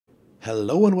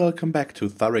Hello and welcome back to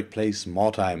Thalric Plays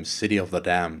Mordheim, City of the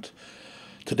Damned.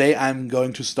 Today I'm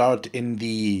going to start in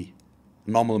the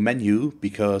normal menu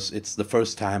because it's the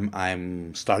first time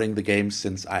I'm starting the game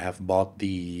since I have bought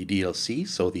the DLC,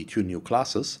 so the 2 new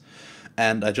classes.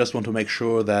 And I just want to make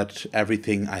sure that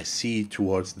everything I see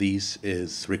towards these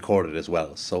is recorded as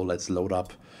well. So let's load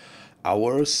up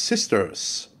our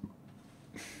sisters.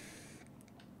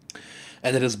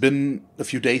 And it has been a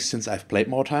few days since I've played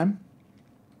Mordheim.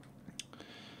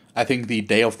 I think the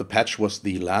day of the patch was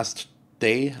the last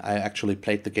day I actually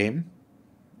played the game.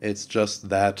 It's just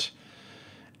that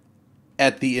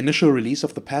at the initial release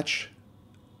of the patch,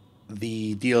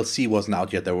 the DLC wasn't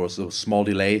out yet. There was a small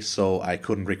delay, so I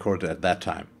couldn't record it at that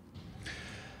time.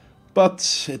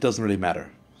 But it doesn't really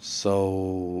matter.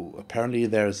 So apparently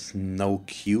there's no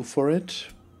queue for it,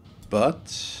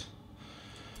 but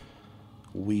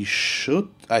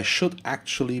I should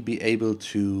actually be able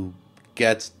to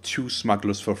get 2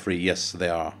 smugglers for free. Yes, they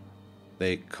are.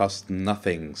 They cost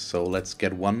nothing, so let's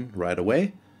get one right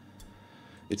away.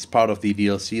 It's part of the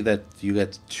DLC that you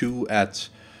get 2 at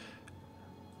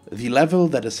the level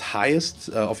that is highest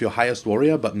of your highest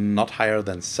warrior, but not higher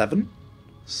than 7.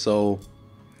 So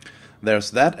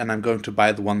there's that, and I'm going to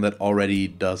buy the one that already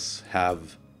does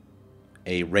have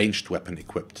a ranged weapon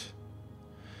equipped,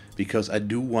 because I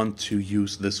do want to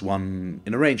use this one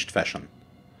in a ranged fashion.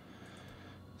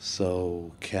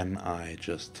 So, can I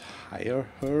just hire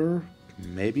her?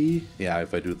 Maybe? Yeah,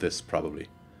 if I do this, probably.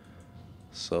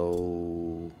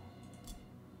 So,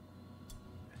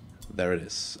 there it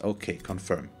is. Okay,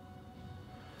 confirm.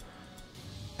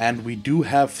 And we do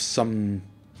have some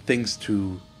things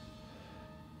to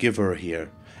give her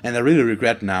here. And I really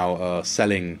regret now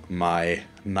selling my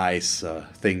nice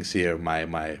things here,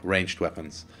 my ranged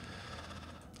weapons.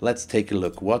 Let's take a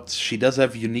look. She does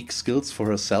have unique skills for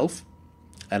herself.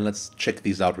 And let's check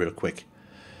these out real quick.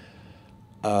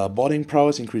 Boarding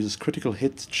prowess increases critical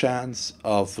hit chance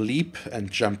of leap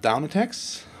and jump down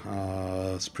attacks.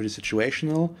 It's pretty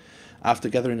situational. After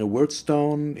gathering a word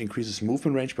stone, increases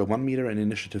movement range by 1 meter and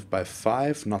initiative by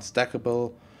 5. Not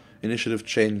stackable. Initiative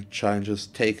changes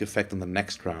take effect on the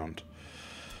next round.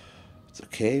 It's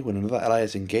okay. When another ally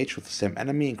is engaged with the same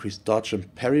enemy, increase dodge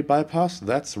and parry bypass.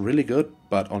 That's really good,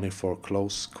 but only for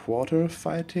close quarter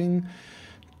fighting.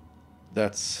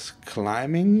 That's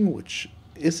climbing, which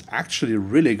is actually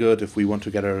really good if we want to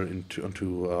get her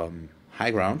onto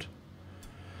high ground.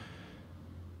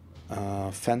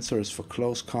 Fencer is for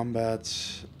close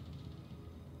combat.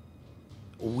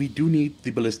 We do need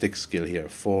the ballistic skill here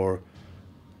for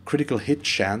critical hit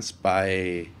chance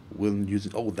by when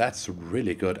using... Oh, that's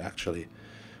really good, actually.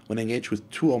 When engaged with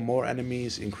 2 or more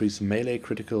enemies, increase melee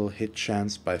critical hit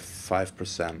chance by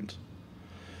 5%.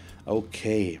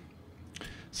 Okay.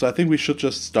 So I think we should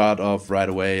just start off right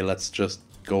away. Let's just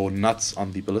go nuts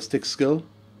on the ballistic skill,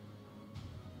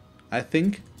 I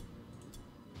think.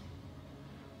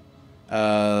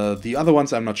 The other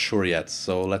ones I'm not sure yet,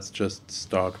 so let's just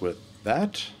start with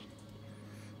that.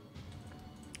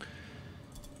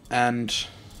 And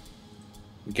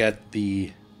get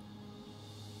the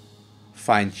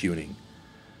fine-tuning.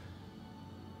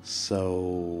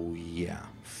 So yeah,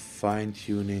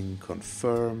 fine-tuning,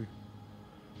 confirm.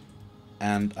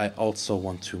 And I also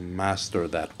want to master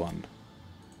that one.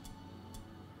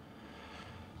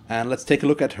 And let's take a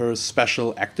look at her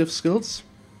special active skills.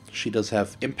 She does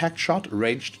have Impact Shot,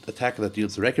 ranged attack that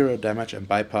deals regular damage and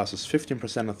bypasses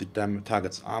 15% of the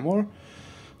target's armor.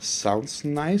 Sounds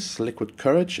nice. Liquid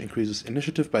Courage increases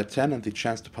initiative by 10 and the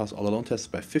chance to pass all alone tests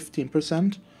by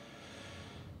 15%.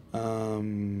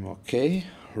 Okay.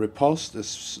 Riposte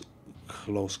is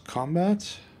close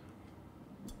combat.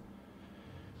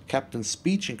 Captain's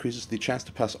Speech increases the chance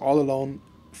to pass all alone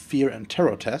fear and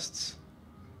terror tests.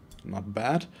 Not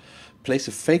bad. Place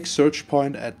a fake search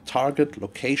point at target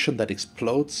location that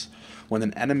explodes when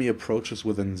an enemy approaches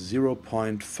within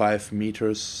 0.5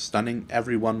 meters, stunning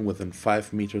everyone within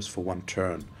 5 meters for 1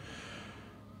 turn.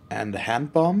 And a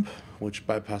hand bomb, which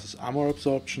bypasses armor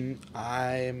absorption.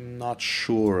 I'm not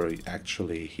sure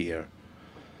actually here.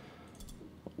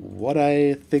 What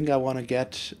I think I want to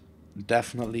get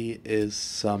definitely is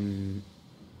some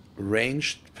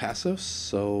ranged passives,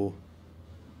 so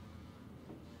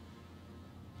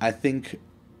I think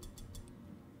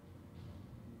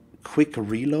quick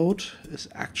reload is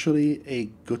actually a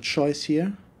good choice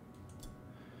here.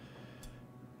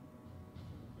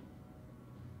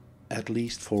 At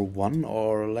least for one,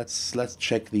 or let's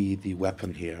check the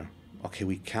weapon here. Okay,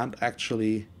 we can't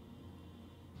actually...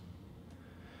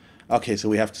 Okay, so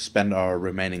we have to spend our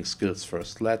remaining skills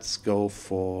first. Let's go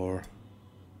for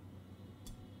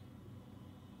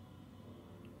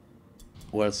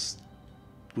well,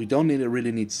 we don't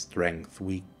really need strength.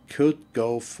 We could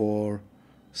go for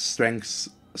strength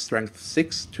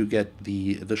 6 to get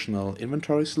the additional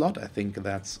inventory slot. I think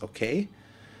that's okay.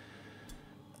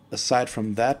 Aside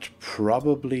from that,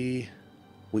 probably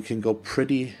we can go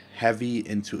pretty heavy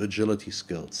into agility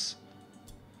skills.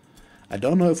 I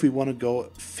don't know if we want to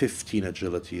go 15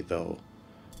 agility though,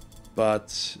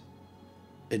 but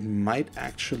it might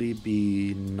actually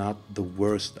be not the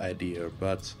worst idea,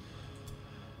 but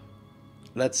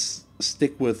let's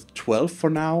stick with 12 for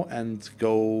now and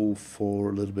go for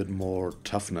a little bit more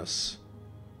toughness.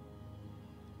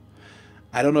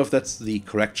 I don't know if that's the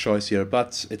correct choice here,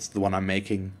 but it's the one I'm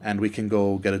making, and we can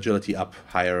go get agility up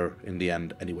higher in the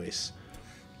end anyways.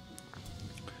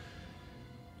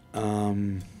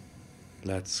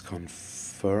 Let's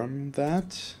confirm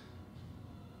that.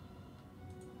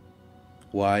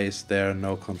 Why is there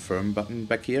no confirm button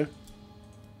back here?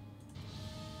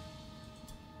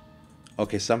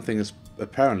 Okay, something is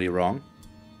apparently wrong.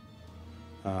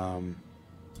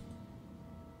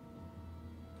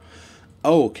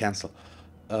 Oh, cancel.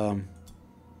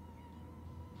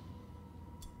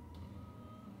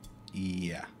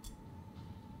 Yeah.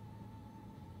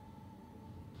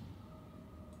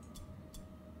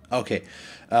 Okay.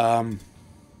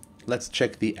 Let's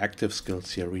check the active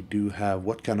skills here. We do have...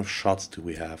 What kind of shots do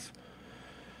we have?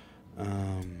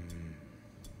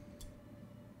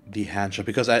 The hand shot,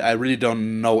 because I really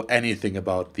don't know anything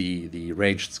about the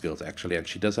ranged skills actually, and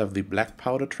she does have the black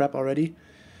powder trap already.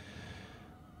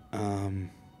 And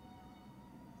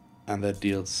that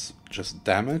deals just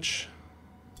damage.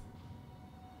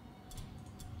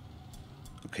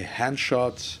 Okay, hand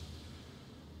shot.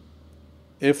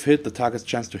 If hit, the target's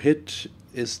chance to hit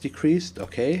is decreased.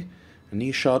 Okay. A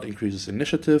knee shot increases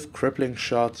initiative. Crippling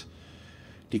shot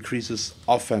decreases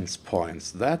offense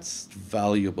points. That's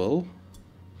valuable.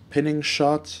 Pinning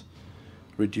shot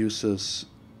reduces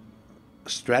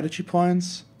strategy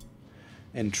points.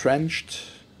 Entrenched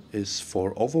is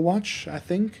for Overwatch, I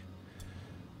think.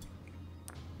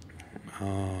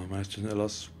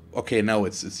 Okay, no,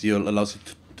 it's you allows you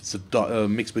to, it's a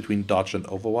mix between dodge and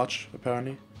Overwatch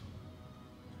apparently.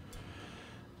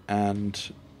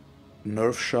 And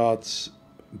nerve shots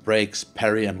breaks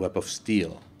parry and web of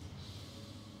steel.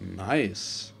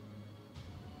 Nice.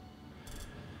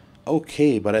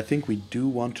 Okay, but I think we do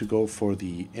want to go for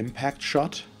the impact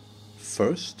shot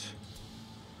first.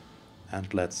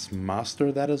 And let's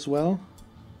master that as well.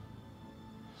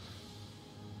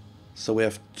 So we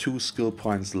have 2 skill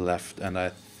points left, and I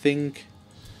think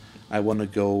I want to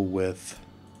go with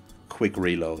quick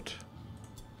reload.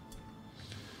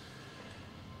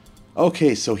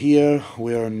 Okay, so here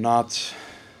we're not...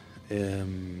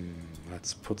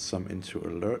 let's put some into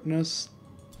alertness.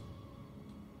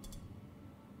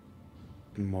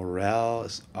 Morale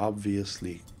is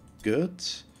obviously good.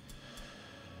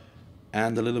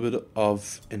 And a little bit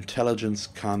of intelligence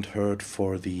can't hurt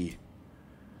for the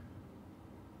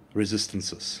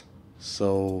resistances.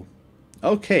 So,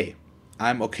 okay.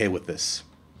 I'm okay with this.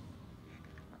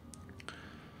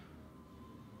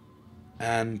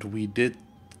 And we did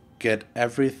get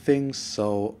everything,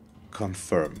 so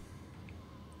confirm.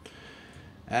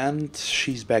 And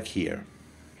she's back here.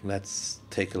 Let's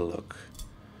take a look.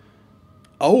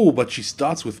 Oh, but she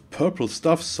starts with purple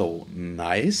stuff, so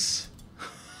nice.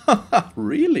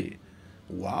 Really?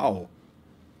 Wow.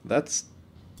 That's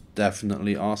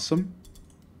definitely awesome.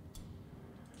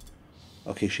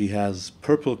 Okay, she has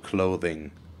purple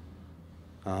clothing.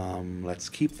 Let's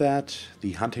keep that.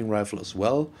 The hunting rifle as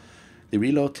well. The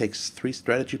reload takes 3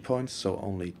 strategy points, so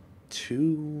only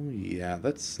 2. Yeah,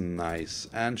 that's nice.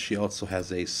 And she also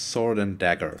has a sword and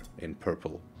dagger in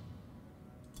purple.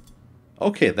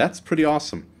 Okay, that's pretty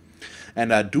awesome.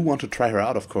 And I do want to try her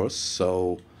out, of course,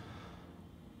 so...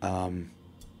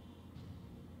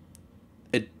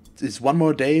 it is one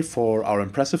more day for our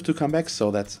impressive to come back,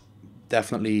 so that's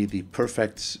definitely the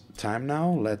perfect time now.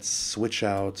 Let's switch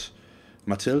out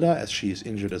Matilda, as she is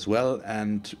injured as well,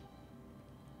 and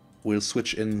we'll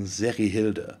switch in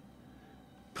Serihilde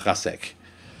Prasek,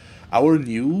 our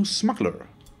new smuggler.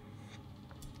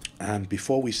 And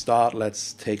before we start,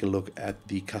 let's take a look at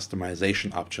the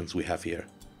customization options we have here.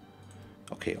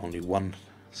 Okay, only one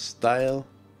style.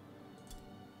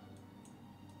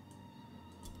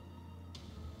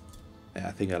 Yeah,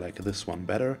 I think I like this one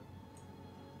better.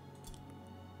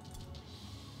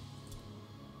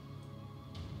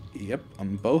 Yep,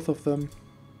 on both of them.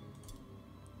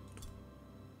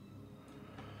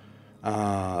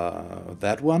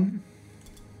 That one.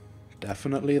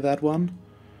 Definitely that one.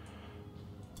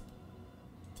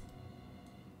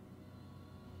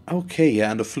 Okay,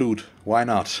 yeah, and a flute. Why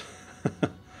not?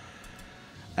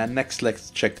 And next, let's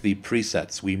check the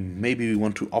presets. Maybe we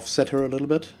want to offset her a little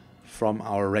bit from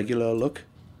our regular look.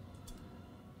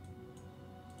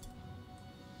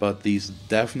 But these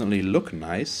definitely look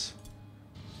nice.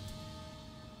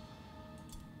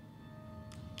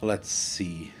 Let's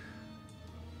see.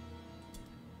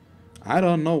 I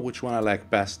don't know which one I like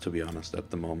best, to be honest,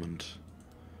 at the moment.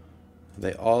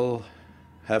 They all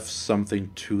have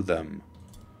something to them.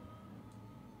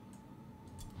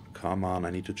 Come on, I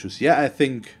need to choose. Yeah, I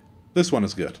think this one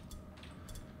is good.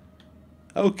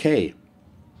 Okay.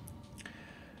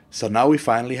 So now we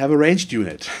finally have a ranged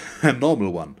unit. A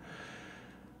normal one.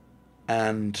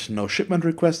 And no shipment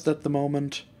request at the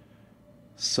moment.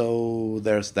 So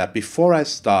there's that. Before I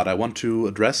start, I want to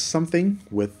address something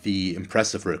with the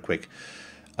impressive real quick.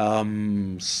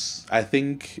 I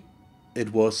think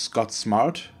it was Scott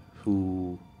Smart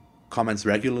who comments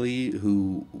regularly,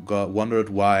 who wondered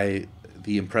why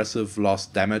the impressive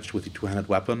lost damage with the two-handed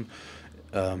weapon.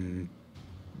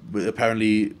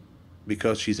 Apparently,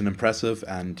 because she's an impressive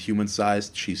and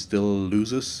human-sized, she still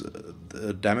loses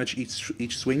damage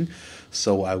each swing.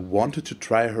 So I wanted to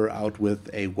try her out with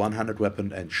a one-handed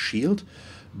weapon and shield.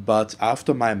 But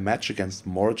after my match against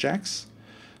Morjax,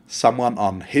 someone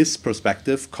on his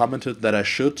perspective commented that I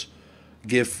should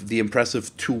give the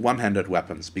impressive two one-handed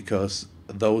weapons, because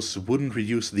those wouldn't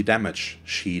reduce the damage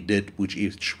she did with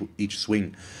each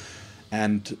swing.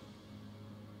 And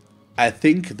I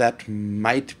think that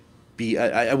might be...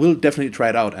 I will definitely try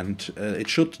it out, and it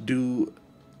should do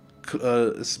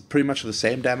pretty much the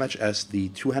same damage as the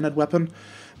two-handed weapon,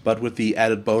 but with the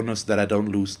added bonus that I don't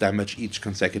lose damage each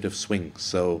consecutive swing.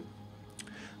 So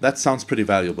that sounds pretty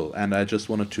valuable, and I just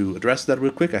wanted to address that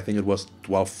real quick. I think it was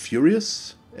Dwarf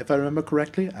Furious, if I remember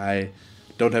correctly. I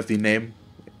don't have the name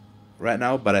right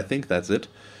now, but I think that's it,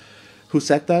 who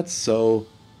said that. So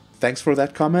thanks for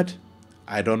that comment.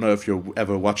 I don't know if you'll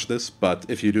ever watch this, but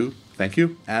if you do, thank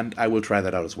you, and I will try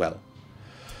that out as well.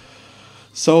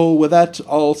 So with that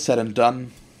all said and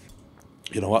done,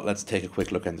 you know what, let's take a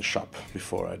quick look in the shop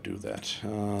before I do that.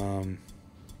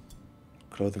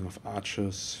 Clothing of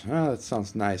archers, that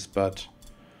sounds nice, but...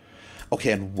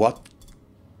 Okay, and what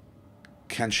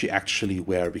can she actually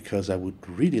wear? Because I would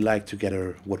really like to get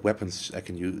her what weapons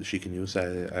she can use,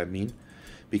 I mean.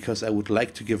 Because I would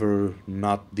like to give her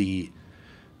not the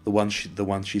one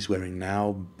she's wearing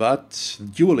now, but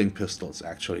dueling pistols,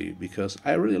 actually, because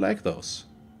I really like those.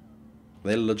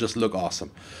 They'll just look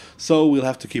awesome. So we'll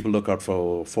have to keep a lookout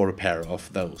for a pair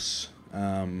of those.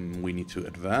 We need to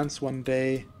advance one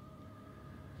day.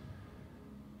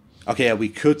 Okay, yeah, we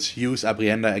could use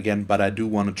Abrienda again, but I do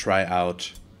want to try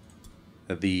out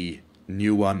the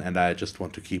new one, and I just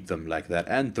want to keep them like that.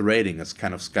 And the rating is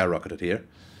kind of skyrocketed here.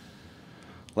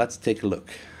 Let's take a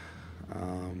look.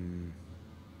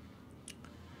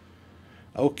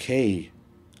 Okay,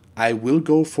 I will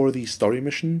go for the story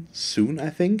mission soon,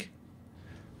 I think,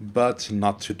 but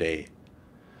not today.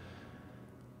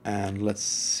 And let's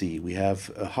see, we have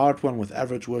a hard one with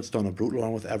average wordstone, a brutal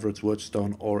one with average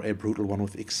wordstone, or a brutal one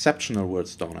with exceptional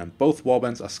wordstone. And both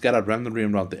warbands are scattered randomly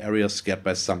around the area, scared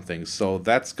by something. So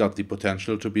that's got the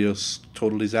potential to be a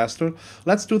total disaster.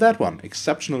 Let's do that one,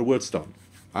 exceptional wordstone.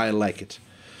 I like it.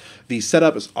 The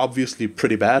setup is obviously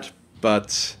pretty bad,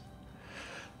 but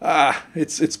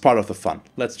it's part of the fun.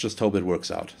 Let's just hope it works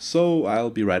out. So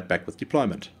I'll be right back with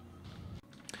deployment.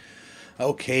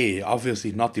 Okay,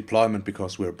 obviously not deployment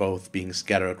because we're both being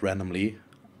scattered randomly.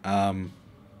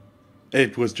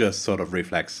 It was just sort of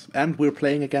reflex. And we're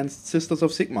playing against Sisters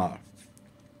of Sigmar.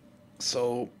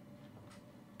 So,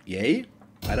 yay?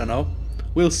 I don't know.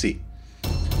 We'll see.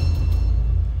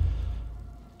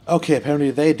 Okay, apparently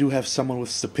they do have someone with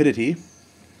stupidity.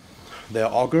 Their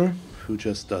augur, who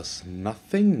just does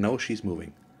nothing. No, she's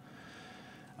moving.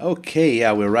 Okay,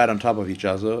 yeah, we're right on top of each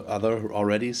other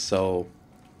already, so...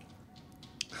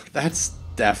 That's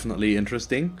definitely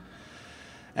interesting.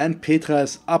 And Petra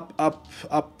is up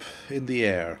in the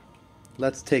air.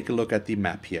 Let's take a look at the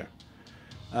map here.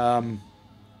 One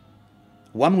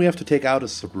we have to take out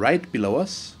is right below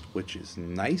us, which is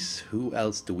nice. Who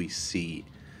else do we see?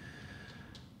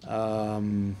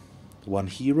 One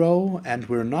hero, and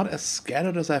we're not as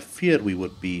scattered as I feared we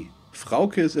would be.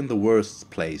 Frauke is in the worst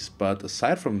place, but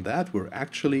aside from that, we're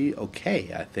actually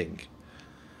okay, I think.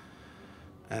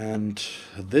 And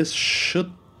this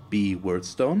should be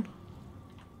Wordstone.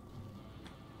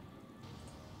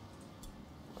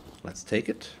 Let's take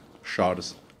it. Shard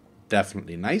is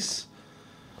definitely nice.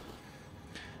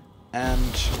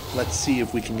 And let's see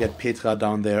if we can get Petra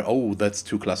down there. Oh, that's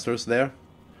 2 clusters there.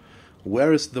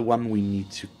 Where is the one we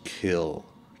need to kill?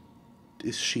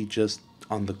 Is she just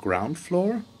on the ground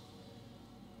floor?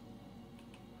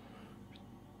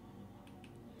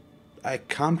 I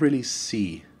can't really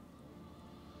see.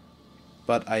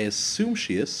 But I assume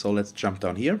she is, so let's jump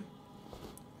down here.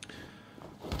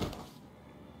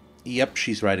 Yep,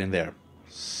 she's right in there.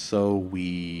 So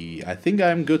I think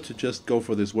I'm good to just go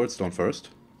for this wordstone first.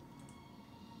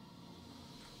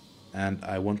 And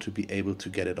I want to be able to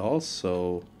get it all,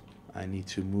 so I need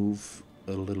to move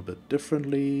a little bit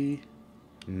differently.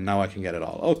 Now I can get it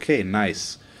all. Okay,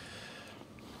 nice.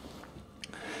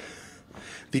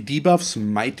 The debuffs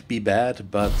might be bad,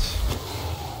 but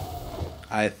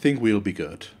I think we'll be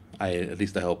good. At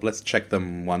least I hope. Let's check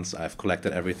them once I've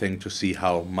collected everything to see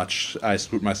how much I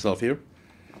screwed myself here.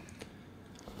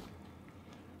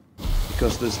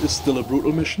 Because this is still a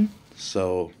brutal mission,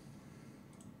 so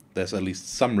there's at least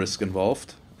some risk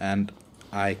involved. And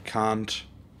I can't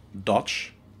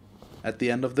dodge at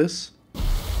the end of this.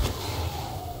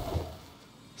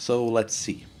 So let's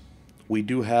see. We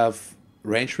do have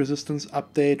range resistance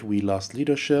update. We lost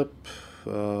leadership.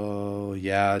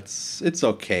 Yeah, it's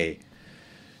okay.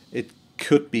 It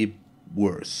could be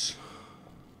worse.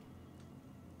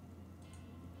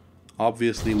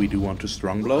 Obviously, we do want to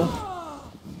strong blow.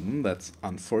 That's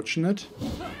unfortunate.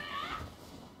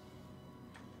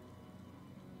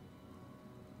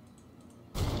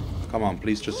 Come on,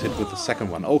 please just hit with the second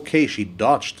one. Okay, she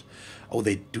dodged. Oh,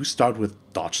 they do start with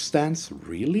dodge stance?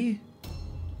 Really?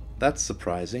 That's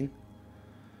surprising.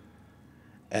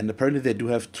 And apparently they do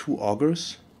have 2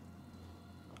 augers.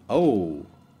 Oh.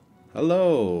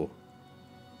 Hello.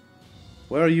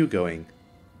 Where are you going?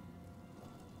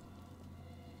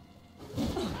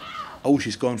 Oh,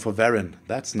 she's going for Varen.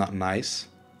 That's not nice.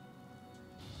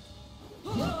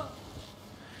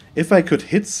 If I could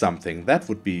hit something, that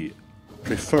would be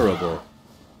preferable.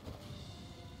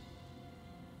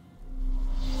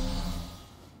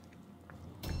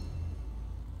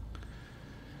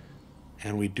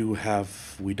 And we don't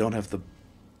have the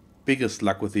biggest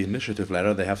luck with the initiative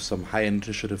ladder. They have some high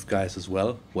initiative guys as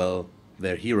well. Well,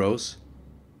 they're heroes.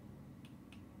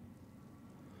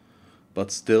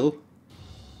 But still.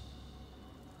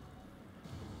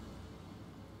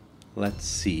 Let's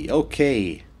see.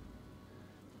 Okay.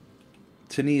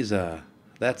 Tunisia.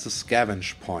 That's a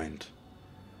scavenge point.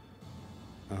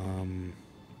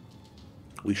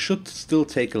 We should still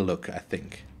take a look, I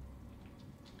think.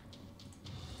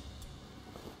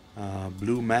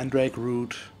 Blue Mandrake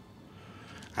root.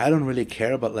 I don't really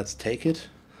care, but let's take it.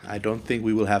 I don't think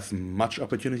we will have much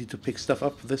opportunity to pick stuff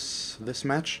up this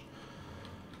match.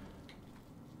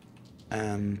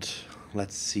 And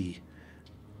let's see.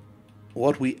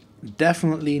 What we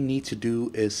definitely need to do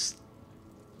is,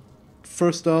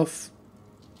 first off,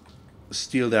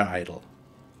 steal their idol.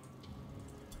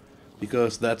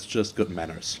 Because that's just good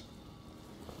manners.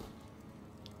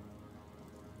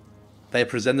 They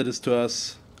presented this to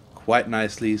us quite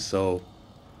nicely, so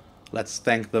let's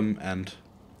thank them and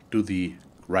do the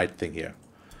right thing here.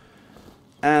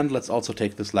 And let's also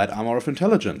take this light armor of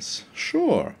intelligence.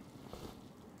 Sure.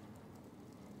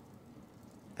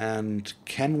 And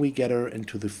can we get her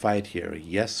into the fight here?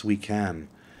 Yes, we can.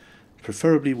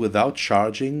 Preferably without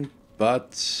charging,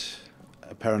 but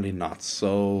apparently not.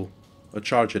 So a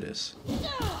charge it is.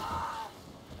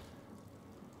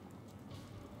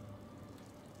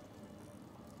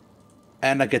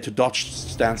 And I get to dodge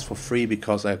stance for free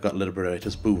because I've got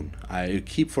Liberator's Boon. I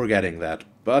keep forgetting that,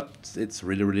 but it's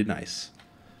really, really nice.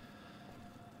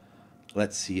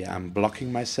 Let's see, I'm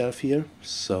blocking myself here,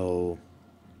 so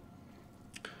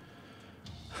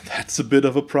that's a bit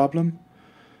of a problem.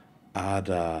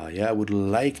 Ada, yeah, I would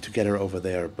like to get her over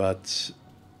there, but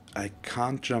I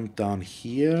can't jump down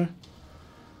here,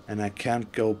 and I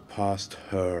can't go past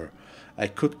her. I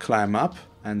could climb up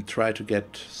and try to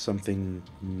get something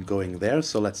going there,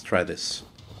 so let's try this.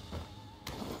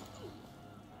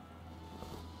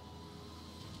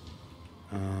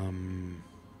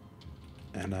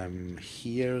 And I'm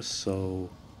here, so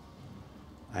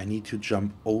I need to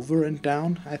jump over and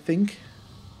down, I think.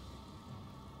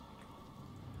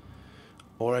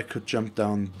 Or I could jump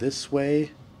down this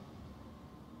way.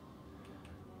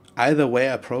 Either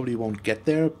way, I probably won't get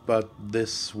there, but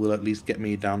this will at least get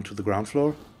me down to the ground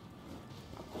floor.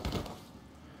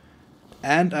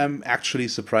 And I'm actually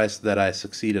surprised that I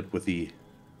succeeded with the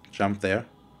jump there.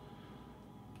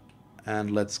 And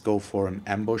let's go for an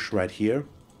ambush right here.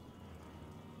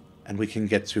 And we can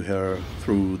get to her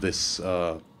through this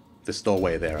this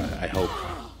doorway there, I hope.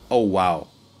 Oh, wow.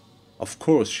 Of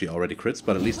course she already crits,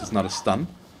 but at least it's not a stun.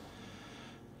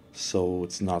 So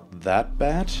it's not that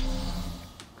bad.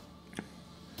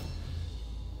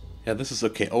 Yeah, this is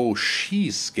okay. Oh,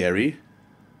 she's scary.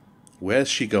 Where's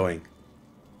she going?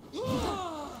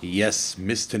 Yes,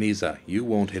 Miss Tunisia. You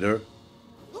won't hit her.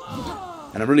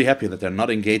 And I'm really happy that they're not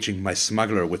engaging my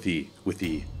smuggler with the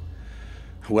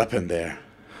weapon there.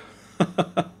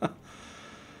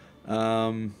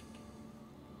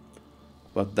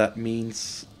 But that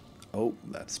means... Oh,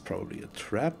 that's probably a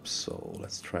trap, so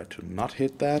let's try to not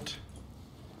hit that.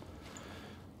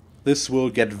 This will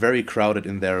get very crowded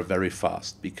in there very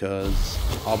fast, because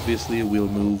obviously we'll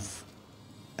move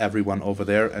everyone over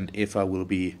there and Eva will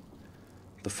be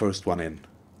the first one in.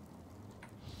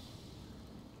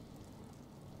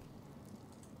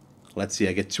 Let's see,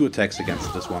 I get 2 attacks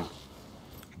against this one.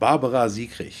 Barbara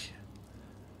Siegrich.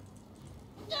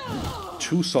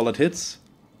 2 solid hits.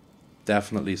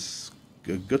 Definitely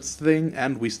a good thing,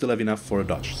 and we still have enough for a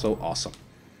dodge, so awesome.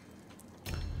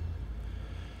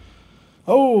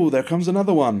 Oh, there comes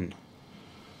another one.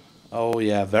 Oh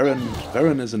yeah,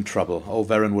 Varen is in trouble. Oh,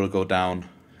 Varen will go down.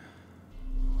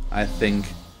 I think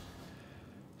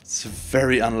it's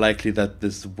very unlikely that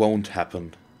this won't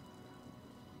happen.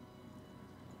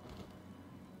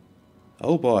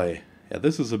 Oh boy, yeah,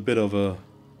 this is a bit of a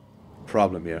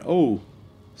problem here. Oh,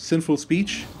 sinful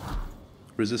speech.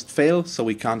 Resist fail, so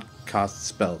we can't cast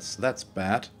spells. That's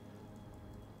bad.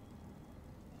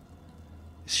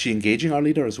 Is she engaging our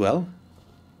leader as well?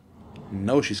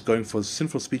 No, she's going for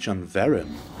sinful speech on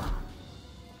Varen.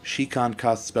 She can't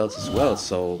cast spells as well,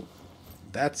 so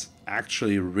that's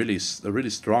actually a really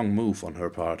strong move on her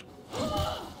part.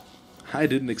 I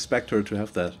didn't expect her to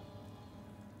have that.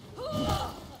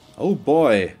 Oh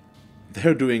boy,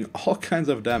 they're doing all kinds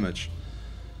of damage.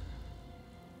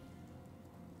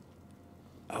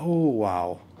 Oh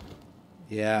wow.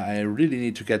 Yeah, I really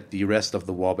need to get the rest of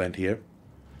the warband here.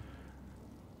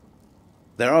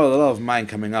 There are a lot of mine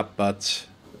coming up, but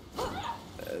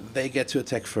they get to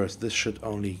attack first. This should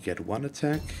only get 1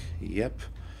 attack. Yep.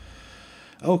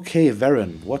 Okay,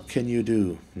 Varen, what can you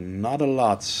do? Not a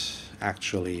lot,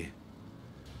 actually.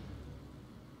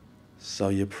 So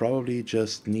you probably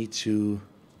just need to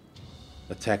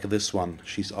attack this one.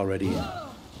 She's already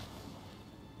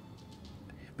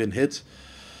been hit.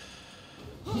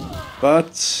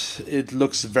 But it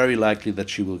looks very likely that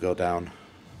she will go down.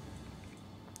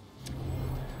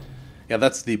 Yeah,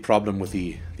 that's the problem with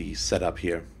the setup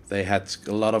here. They had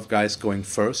a lot of guys going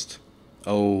first.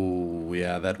 Oh,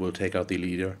 yeah, that will take out the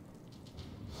leader.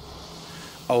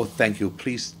 Oh, thank you.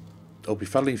 Please. Oh,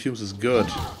 befuddling fumes is good.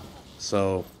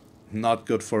 So, not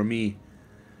good for me.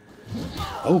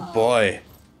 Oh, boy.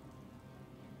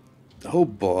 Oh,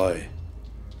 boy.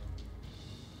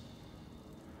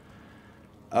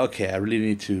 Okay, I really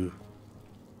need to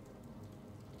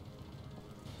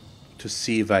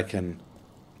see if I can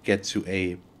get to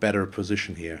a better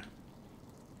position here.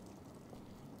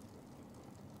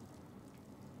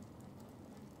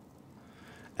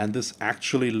 And this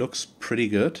actually looks pretty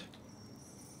good.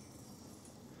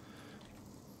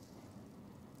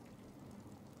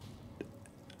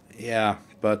 Yeah,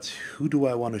 but who do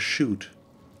I want to shoot?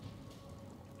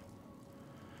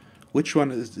 Which one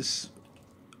is this?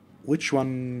 Which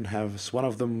one has one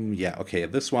of them? Yeah, okay,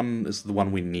 this one is the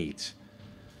one we need.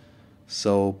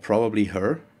 So probably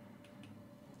her.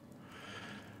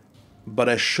 But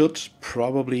I should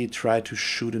probably try to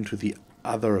shoot into the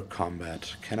other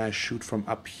combat. Can I shoot from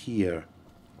up here?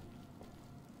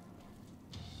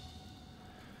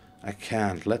 I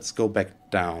can't. Let's go back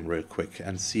down real quick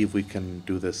and see if we can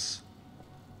do this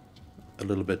a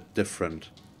little bit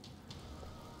different.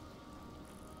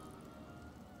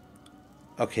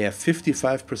 Okay, a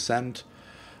 55%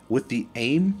 with the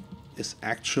aim is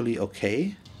actually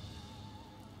okay.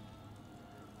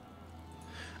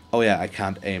 Oh yeah, I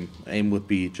can't aim. Aim would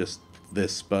be just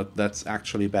this, but that's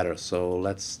actually better, so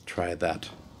let's try that.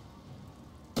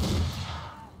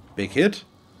 Big hit.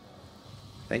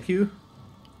 Thank you.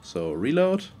 So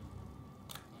reload.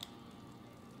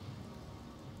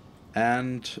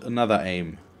 And another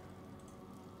aim.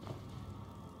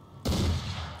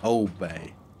 Oh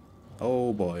boy.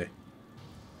 Oh boy.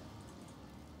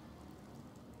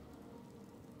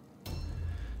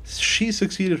 She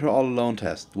succeeded her all alone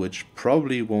test, which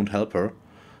probably won't help her.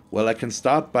 Well, I can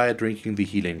start by drinking the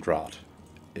healing draught.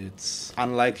 It's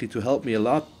unlikely to help me a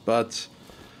lot, but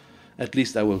at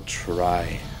least I will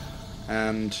try.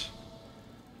 And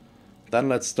then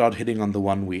let's start hitting on the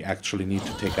one we actually need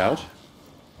to take out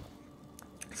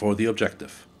for the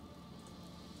objective.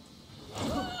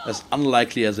 As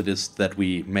unlikely as it is that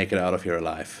we make it out of here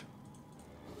alive.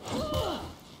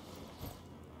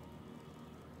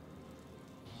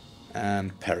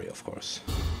 And parry, of course.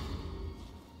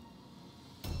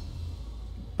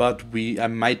 But I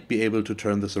might be able to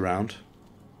turn this around.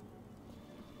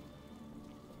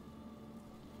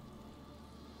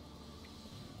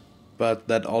 But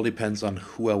that all depends on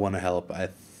who I want to help. I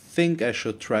think I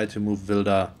should try to move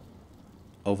Vilda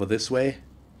over this way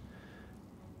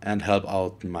and help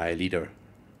out my leader.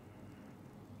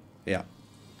 Yeah.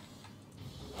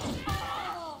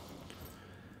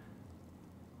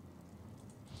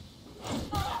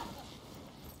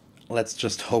 Let's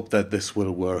just hope that this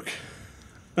will work.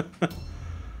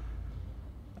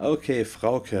 Okay,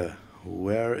 Frauke.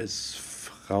 Where is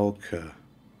Frauke?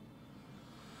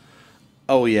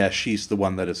 Oh yeah, she's the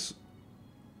one that is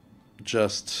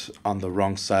just on the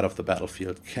wrong side of the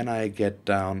battlefield. Can I get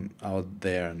down out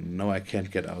there? No, I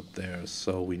can't get out there,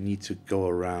 so we need to go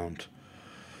around.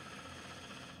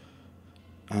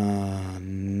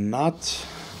 Not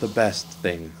the best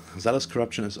thing. Zealous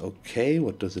Corruption is okay.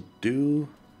 What does it do?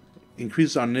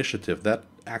 Increases our initiative. That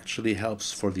actually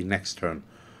helps for the next turn.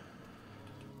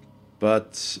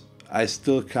 But I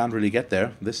still can't really get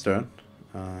there this turn.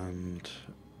 And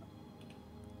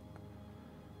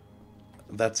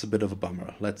that's a bit of a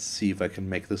bummer. Let's see if I can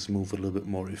make this move a little bit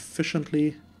more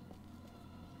efficiently.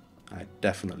 I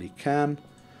definitely can.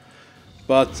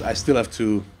 But I still have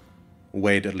to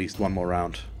wait at least one more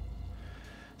round.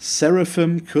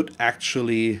 Seraphim could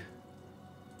actually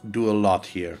do a lot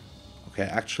here. Okay, I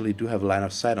actually do have line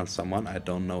of sight on someone. I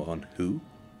don't know on who.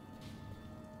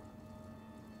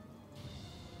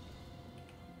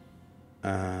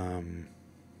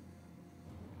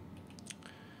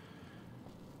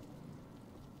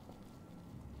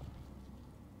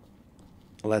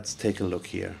 Let's take a look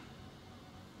here.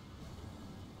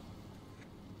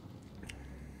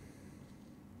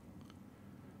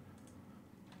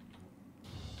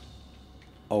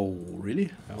 Oh,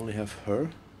 really? I only have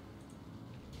her?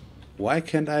 Why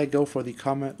can't I go for the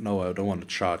comet? No, I don't want to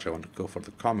charge. I want to go for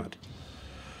the comet.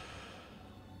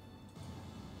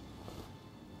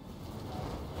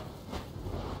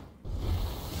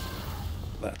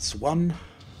 That's one.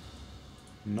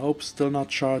 Nope, still not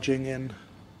charging in.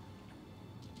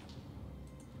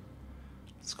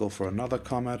 Let's go for another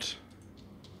comet.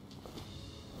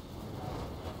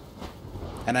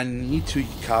 And I need to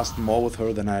cast more with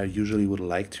her than I usually would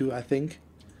like to, I think.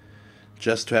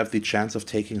 Just to have the chance of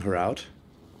taking her out.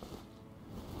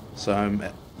 So I'm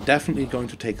definitely going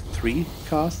to take 3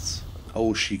 casts.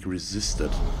 Oh, she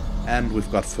resisted. And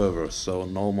we've got Fervor, so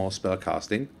no more spell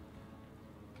casting.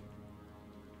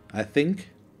 I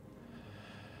think.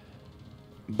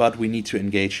 But we need to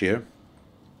engage here.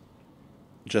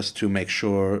 Just to make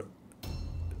sure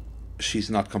she's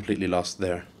not completely lost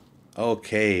there.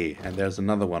 Okay, and there's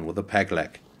another one with a peg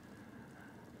leg.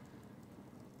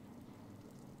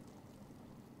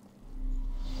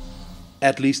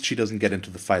 At least she doesn't get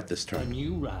into the fight this turn. A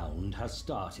new round has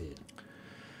started.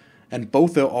 And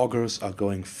both their augurs are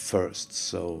going first,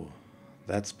 so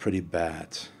that's pretty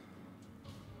bad.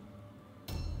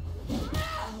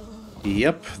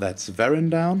 Yep, that's Varen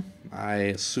down. I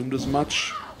assumed as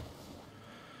much.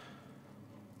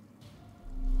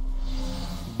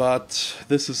 But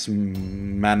this is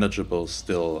manageable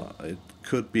still. It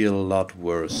could be a lot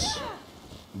worse.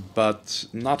 But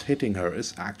not hitting her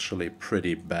is actually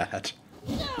pretty bad.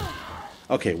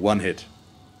 Okay, 1 hit.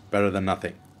 Better than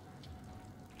nothing.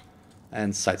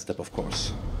 And sidestep, of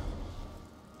course.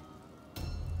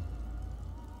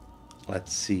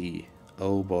 Let's see.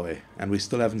 Oh boy. And we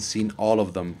still haven't seen all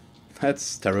of them.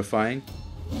 That's terrifying.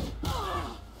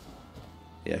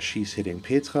 Yeah, she's hitting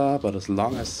Petra, but as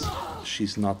long as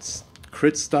she's not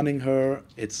crit stunning her,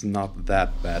 it's not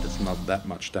that bad. It's not that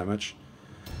much damage.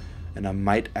 And I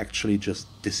might actually just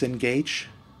disengage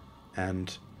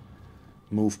and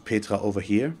move Petra over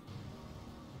here.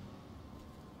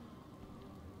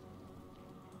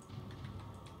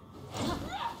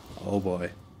 Oh boy.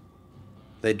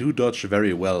 They do dodge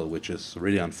very well, which is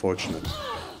really unfortunate.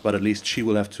 But at least she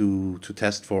will have to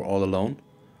test for all alone.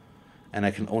 And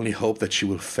I can only hope that she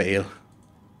will fail.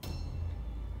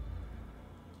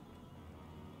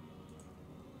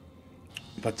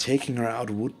 But taking her out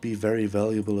would be very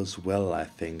valuable as well, I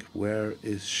think. Where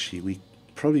is she? We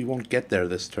probably won't get there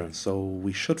this turn, so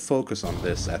we should focus on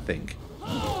this, I think.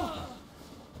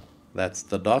 That's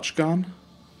the dodge gone.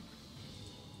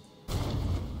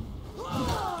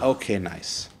 Okay,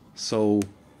 nice. So,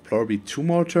 probably 2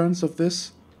 more turns of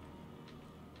this.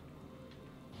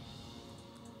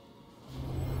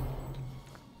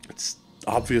 It's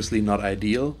obviously not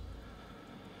ideal.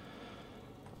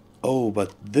 Oh,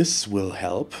 but this will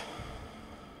help.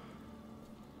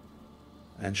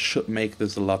 And should make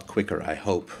this a lot quicker, I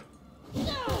hope.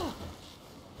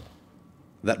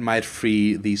 That might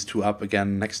free these 2 up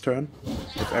again next turn,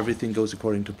 if everything goes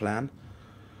according to plan.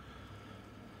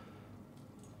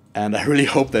 And I really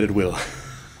hope that it will.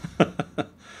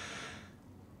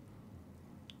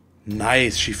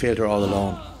 Nice, she failed her all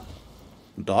alone.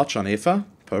 Dodge on Eva.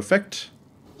 Perfect.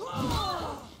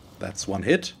 That's one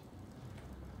hit.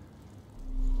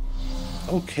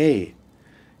 Okay.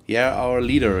 Yeah, our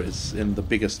leader is in the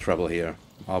biggest trouble here,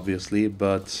 obviously,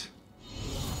 but...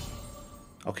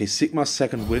 Okay, Sigmar's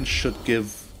second wind should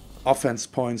give offense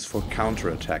points for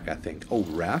counterattack, I think. Oh,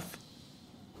 Wrath?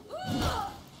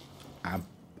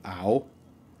 Ow.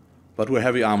 But we're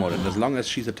heavy armored, and as long as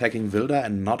she's attacking Vilda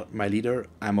and not my leader,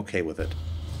 I'm okay with it.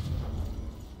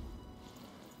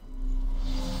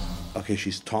 Okay,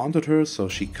 she's taunted her, so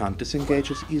she can't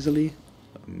disengage as easily.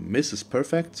 Miss is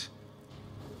perfect.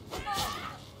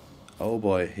 Oh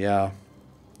boy, yeah.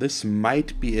 This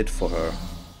might be it for her.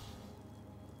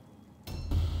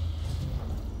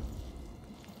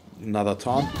 Another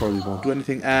taunt, probably won't do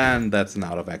anything, and that's an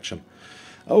out of action.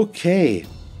 Okay,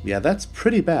 yeah, that's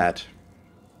pretty bad.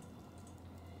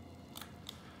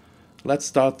 Let's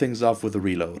start things off with a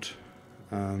reload.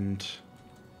 And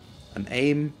an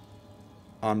aim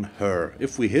on her.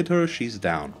 If we hit her, she's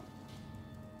down.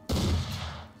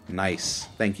 Nice,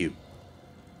 thank you.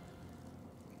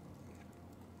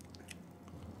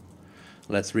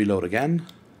 Let's reload again.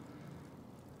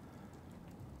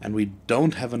 And we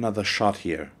don't have another shot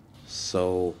here.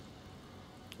 So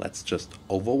let's just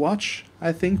overwatch,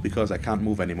 I think, because I can't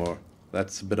move anymore.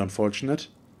 That's a bit unfortunate.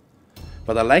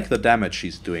 But I like the damage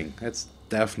she's doing. It's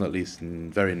definitely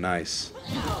very nice.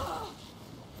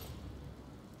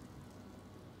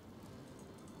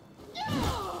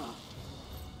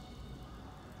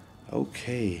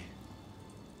 Okay.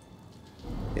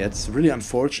 Yeah, it's really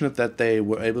unfortunate that they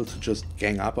were able to just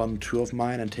gang up on two of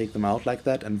mine and take them out like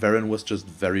that. And Varen was just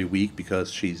very weak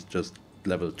because she's just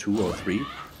level 2 or 3.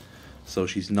 So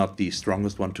she's not the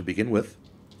strongest one to begin with.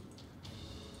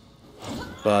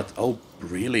 But, oh,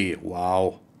 really?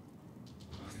 Wow.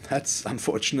 That's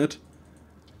unfortunate.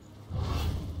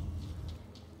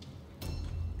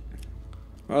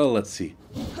 Well, let's see.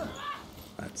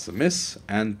 That's a miss,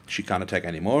 and she can't attack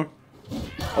anymore.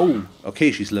 Oh,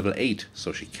 okay, she's level 8,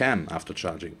 so she can after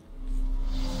charging.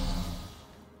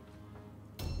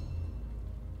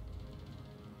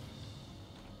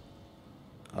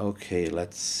 Okay,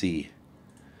 let's see.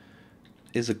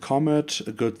 Is a comet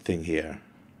a good thing here?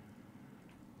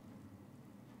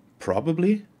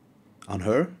 Probably. On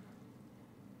her?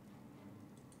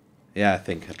 Yeah, I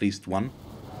think at least one.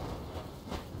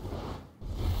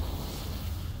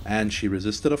 And she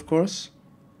resisted, of course.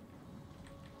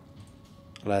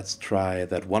 Let's try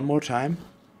that one more time.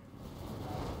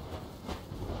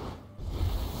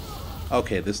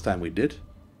 Okay, this time we did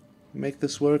make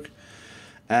this work.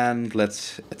 And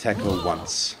let's attack her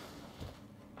once.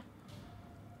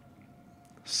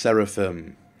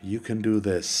 Seraphim, you can do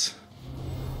this.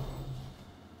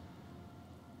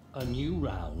 A new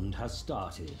round has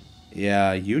started.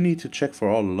 Yeah, you need to check for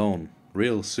all alone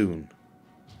real soon.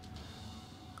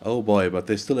 Oh boy, but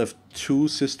they still have 2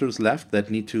 sisters left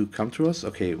that need to come to us.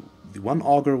 Okay, the one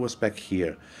augur was back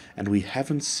here, and we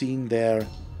haven't seen their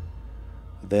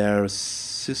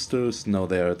sisters. No,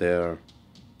 their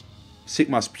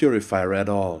Sigmar's purifier at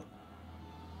all.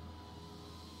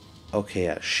 Okay,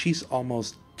 yeah, she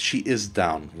is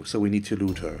down, so we need to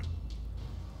loot her.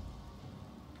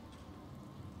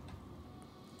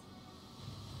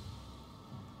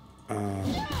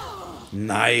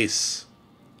 Nice.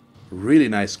 Really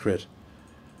nice crit.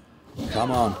 Come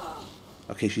on.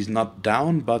 Okay, she's not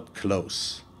down, but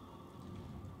close.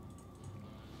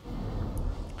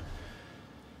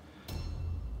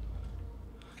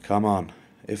 Come on.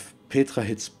 If Petra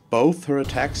hits both her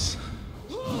attacks,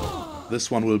 this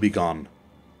one will be gone.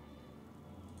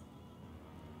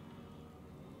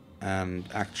 And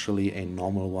actually a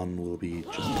normal one will be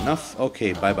just enough.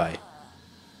 Okay, bye-bye.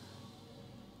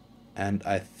 And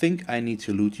I think I need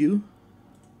to loot you.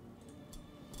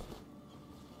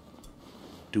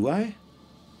 Do I?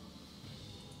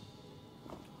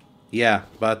 Yeah,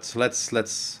 but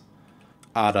let's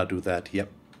Ada do that.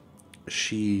 Yep.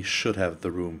 She should have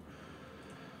the room.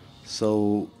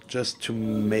 So just to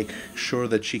make sure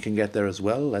that she can get there as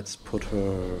well, let's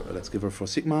give her for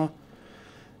Sigmar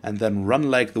and then run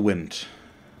like the wind.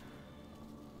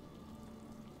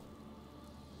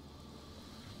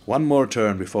 One more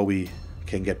turn before we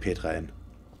can get Petra in.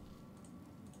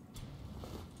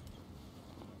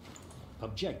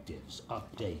 Objectives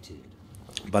updated.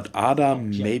 But Ada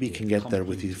maybe can get there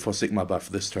with the for Sigmar buff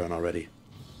this turn already.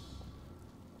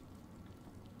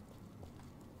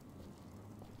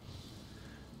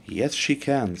 Yes, she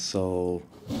can, so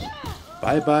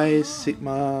bye-bye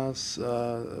Sigmar's,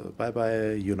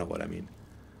 bye-bye, you know what I mean.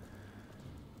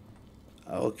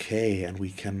 Okay, and we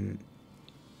can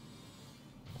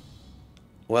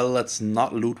Well, let's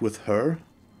not loot with her.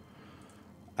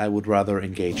 I would rather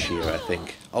engage here, I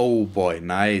think. Oh boy,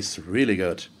 nice. Really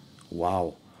good.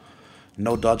 Wow.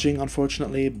 No dodging,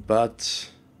 unfortunately, but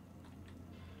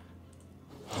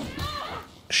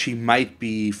she might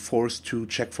be forced to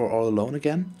check for all alone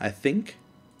again, I think.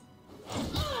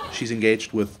 She's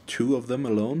engaged with 2 of them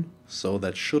alone, so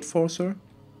that should force her.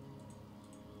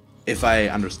 If I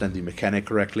understand the mechanic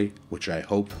correctly, which I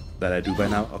hope that I do by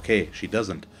now. Okay, she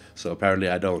doesn't, so apparently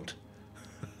I don't.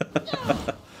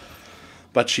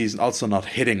 But she's also not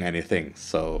hitting anything,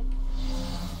 so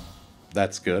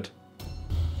that's good.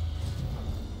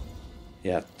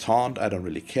 Yeah, taunt I don't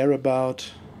really care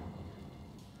about.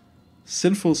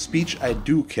 Sinful speech I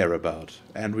do care about,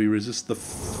 and we resist the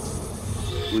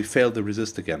we failed the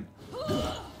resist again.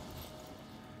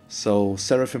 So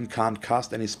Seraphim can't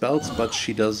cast any spells, but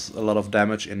she does a lot of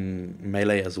damage in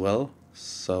melee as well,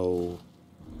 so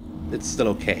it's still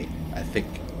okay, I think.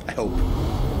 I hope.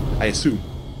 I assume.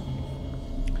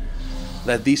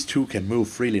 That these 2 can move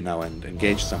freely now and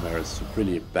engage somewhere is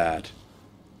really bad.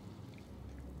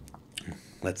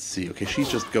 Let's see. Okay, she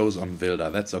just goes on Vilda.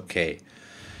 That's okay.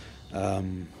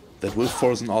 That will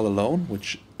force an all alone,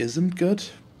 which isn't good,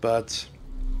 but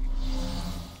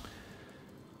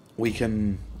we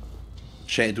can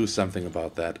do something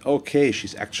about that. Okay,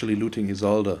 she's actually looting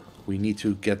Isolde. We need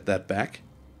to get that back,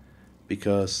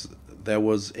 because there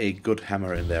was a good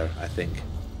hammer in there, I think.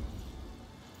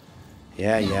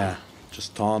 Yeah.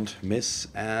 Just taunt, miss,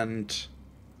 and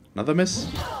another miss?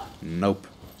 Nope.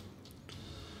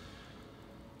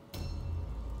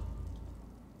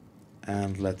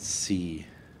 And let's see.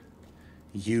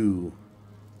 You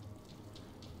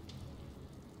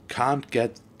can't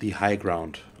get the high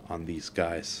ground on these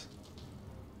guys.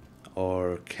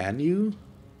 Or can you?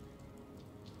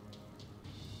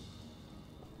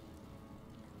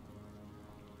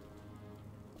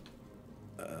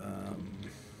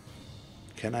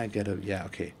 Can I get a... Yeah,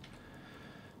 okay.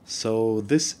 So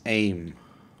this aim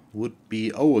would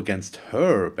be... Oh, against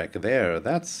her back there.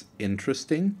 That's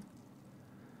interesting.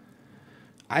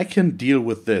 I can deal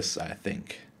with this, I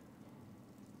think.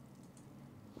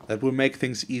 That will make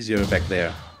things easier back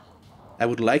there. I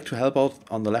would like to help out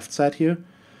on the left side here,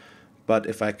 but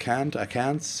if I can't, I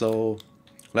can't, so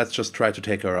let's just try to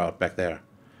take her out back there.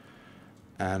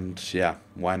 And yeah,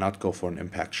 why not go for an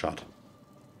impact shot?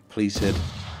 Please hit.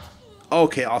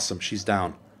 Okay, awesome, she's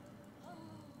down.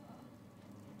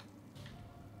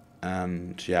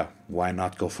 And yeah, why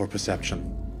not go for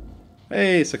perception?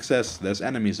 Hey, success, there's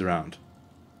enemies around.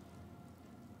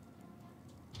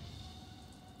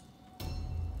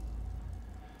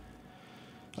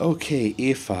 Okay,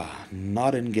 Eva,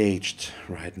 not engaged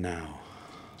right now.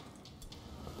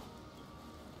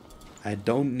 I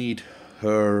don't need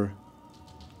her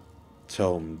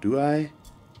tome, do I?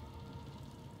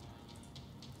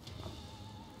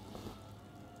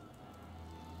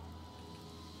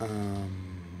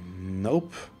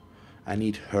 Nope. I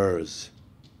need hers.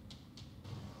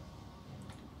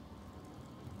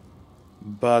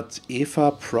 But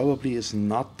Eva probably is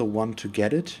not the one to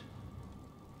get it,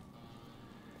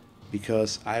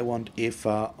 because I want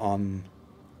Eva on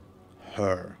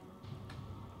her.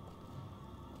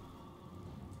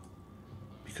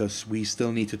 Because we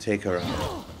still need to take her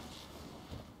out.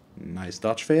 Nice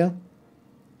dodge fail.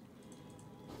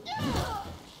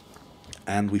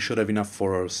 And we should have enough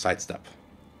for a sidestep.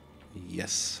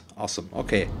 Yes, awesome.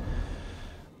 Okay.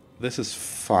 This is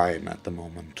fine at the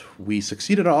moment. We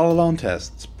succeeded our all-alone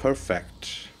tests.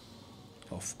 Perfect.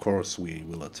 Of course we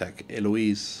will attack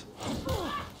Eloise.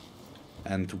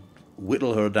 And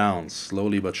whittle her down,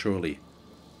 slowly but surely.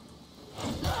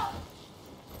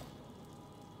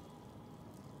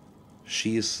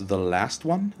 She is the last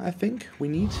one, I think, we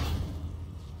need.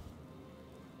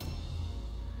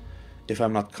 If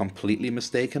I'm not completely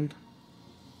mistaken.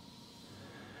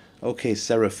 Okay,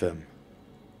 Seraphim.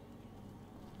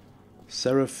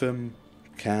 Seraphim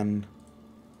can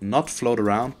not float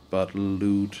around, but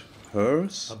loot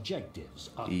hers.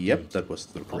 Objectives Yep, that was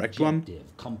the correct one.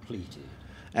 Objective completed.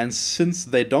 And since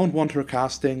they don't want her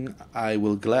casting, I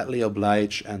will gladly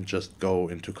oblige and just go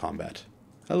into combat.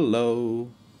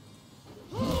 Hello.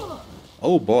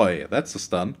 Oh boy, that's a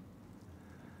stun.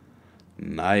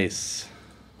 Nice.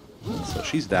 So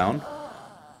she's down.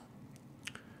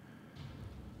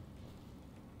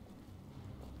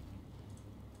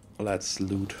 Let's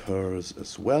loot hers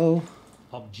as well.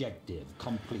 Objective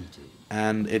completed.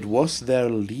 And it was their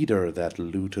leader that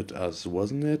looted us,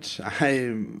 wasn't it?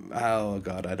 Oh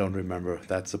god, I don't remember.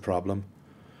 That's a problem.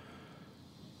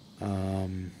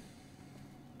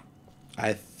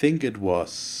 I think it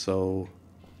was, so...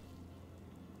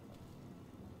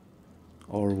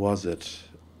 Or was it?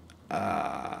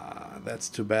 That's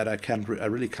too bad. I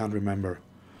really can't remember.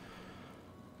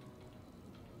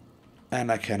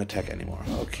 And I can't attack anymore.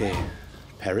 Okay.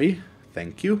 Parry.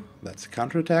 Thank you. That's a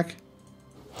counterattack.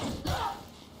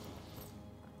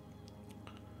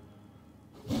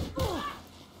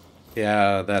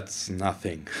 Yeah, that's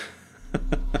nothing.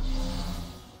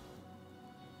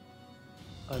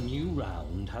 A new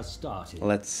round has started.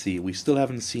 Let's see. We still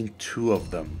haven't seen two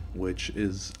of them, which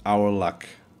is our luck,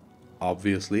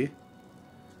 obviously.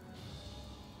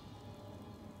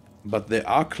 But they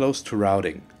are close to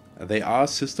routing. They are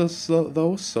sisters,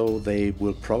 though, so they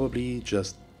will probably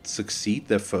just succeed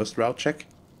their first route check.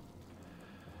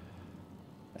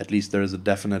 At least there is a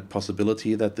definite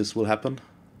possibility that this will happen.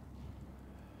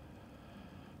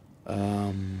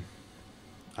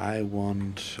 I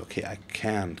want... Okay, I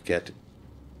can't get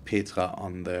Petra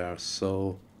on there,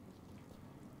 so...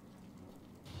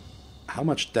 How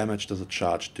much damage does a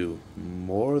charge do?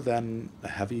 More than a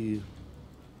heavy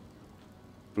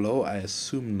blow? I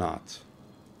assume not.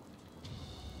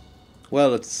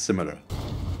 Well, it's similar.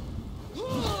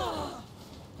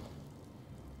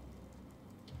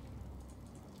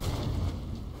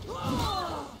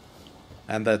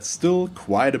 And that's still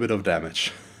quite a bit of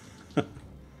damage.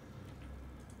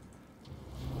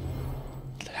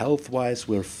 Health-wise,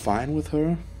 we're fine with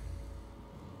her.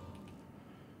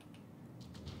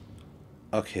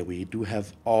 Okay, we do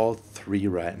have all three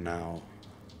right now.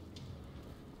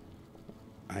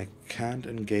 I can't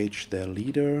engage their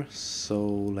leader, so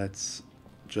let's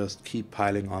just keep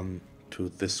piling on to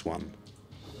this one.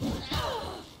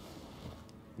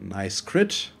 Nice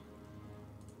crit.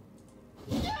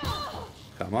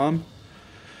 Come on.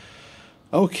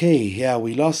 Okay, yeah,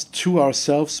 we lost two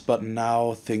ourselves, but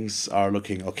now things are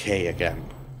looking okay again.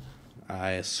 I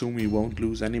assume we won't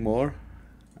lose anymore.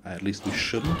 At least we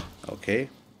shouldn't. Okay,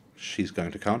 she's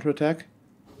going to counterattack.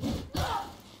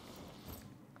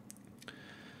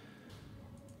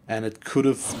 And it could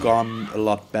have gone a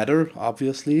lot better,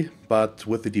 obviously, but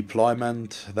with the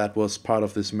deployment that was part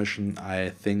of this mission,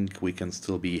 I think we can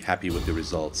still be happy with the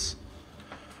results.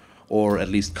 Or at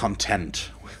least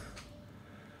content.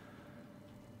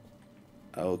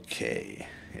 Okay,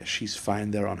 yeah, she's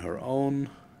fine there on her own.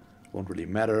 Won't really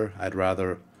matter. I'd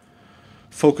rather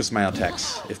focus my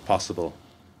attacks, if possible.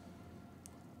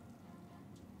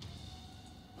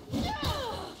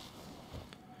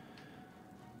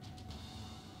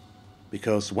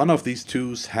 Because one of these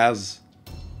twos has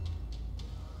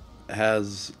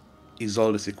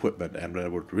Isolde's equipment, and I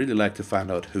would really like to find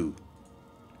out who.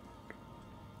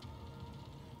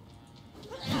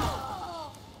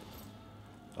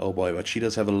 Oh boy, but she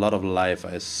does have a lot of life.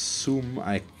 I assume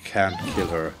I can't kill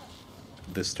her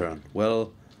this turn.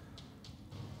 Well,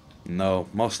 no,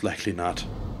 most likely not.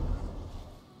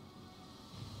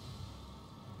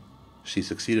 She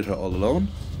succeeded her all alone.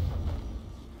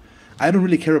 I don't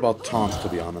really care about taunts, to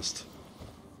be honest.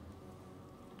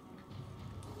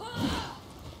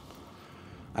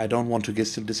 I don't want to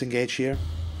disengage here.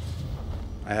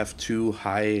 I have two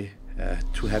heavy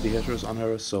hitters on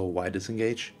her, so why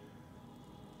disengage?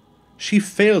 She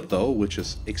failed though, which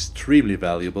is extremely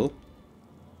valuable.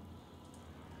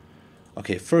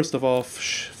 Okay, first off,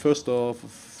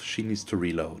 she needs to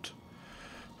reload.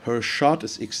 Her shot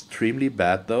is extremely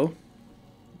bad though.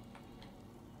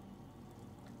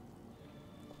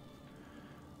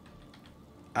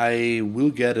 I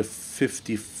will get a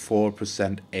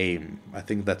 54% aim. I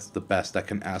think that's the best I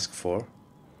can ask for.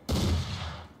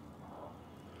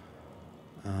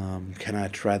 Can I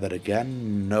try that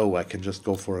again? No, I can just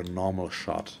go for a normal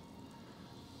shot.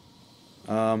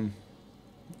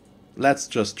 Let's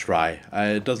just try.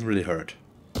 It doesn't really hurt.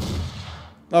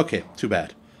 Okay, too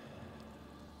bad.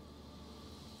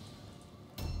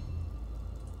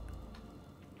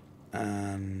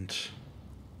 And...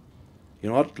 you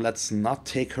know what? Let's not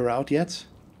take her out yet.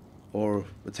 Or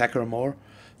attack her more.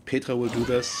 Petra will do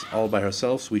this all by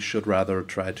herself. We should rather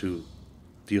try to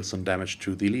deal some damage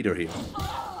to the leader here.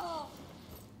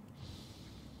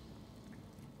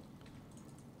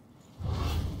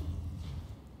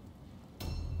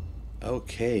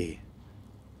 Okay.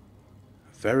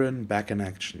 Varen back in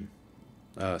action.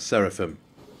 Seraphim.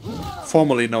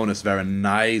 Formerly known as Varen.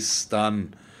 Nice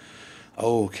stun.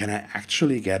 Oh, can I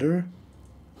actually get her?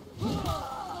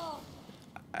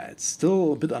 It's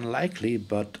still a bit unlikely,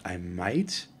 but I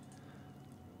might.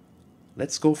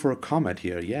 Let's go for a comet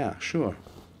here. Yeah, sure.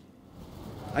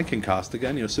 I can cast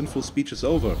again. Your sinful speech is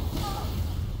over.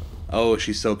 Oh,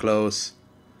 she's so close.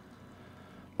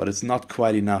 But it's not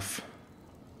quite enough.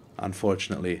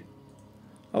 Unfortunately.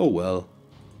 Oh well.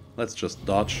 Let's just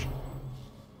dodge.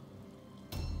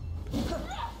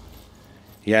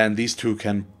 Yeah, and these two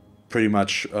can pretty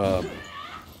much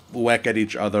whack at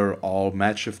each other all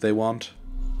match if they want.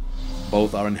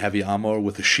 Both are in heavy armor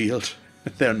with a shield.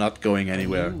 They're not going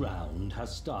anywhere. A new round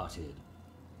has started.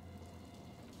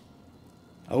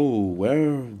 Oh,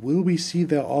 where will we see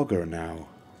their auger now?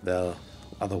 The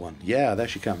other one. Yeah, there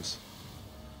she comes.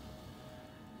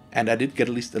 And I did get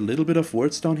at least a little bit of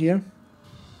wordstone here.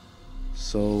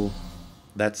 So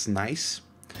that's nice.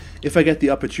 If I get the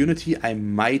opportunity, I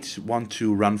might want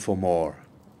to run for more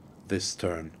this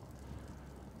turn.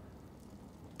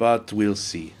 But we'll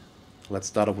see. Let's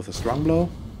start off with a strong blow.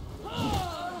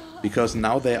 Because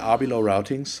now they are below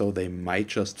routing, so they might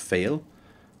just fail.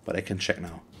 But I can check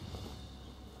now.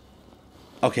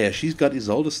 Okay, she's got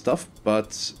Isolde's stuff,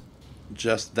 but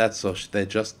just that, so they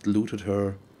just looted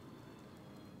her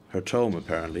tome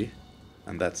apparently.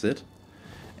 And that's it.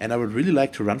 And I would really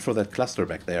like to run for that cluster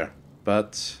back there.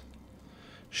 But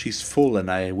she's full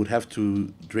and I would have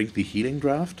to drink the healing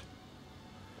draft.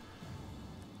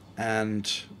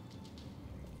 And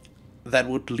that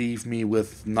would leave me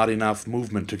with not enough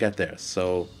movement to get there.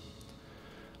 So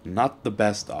not the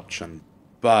best option.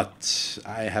 But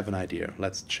I have an idea.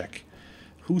 Let's check.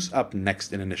 Who's up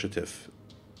next in initiative?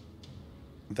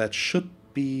 That should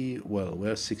be... well,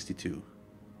 where's 62?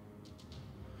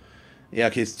 Yeah,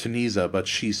 okay, it's Tunisia, but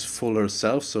she's full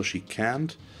herself, so she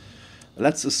can't.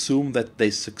 Let's assume that they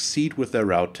succeed with their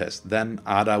route test. Then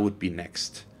Ada would be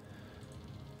next.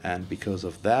 And because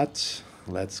of that,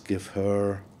 let's give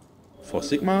her for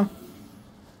Sigmar.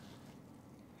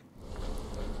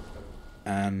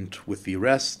 And with the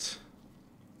rest...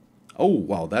 oh,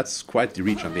 wow, that's quite the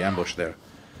reach on the ambush there.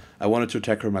 I wanted to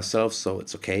attack her myself, so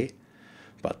it's okay.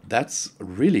 But that's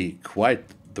really quite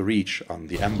the reach on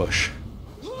the ambush.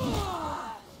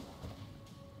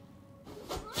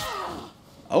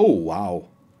 Oh, wow.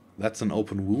 That's an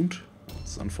open wound.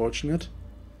 It's unfortunate.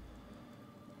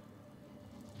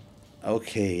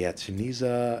 Okay, yeah,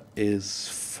 Tunisia is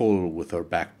full with her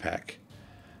backpack.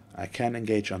 I can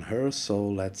engage on her, so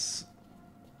let's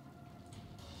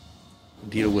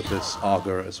deal with this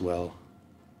auger as well.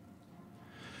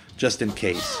 Just in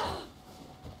case.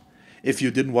 If you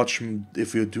do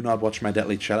not watch my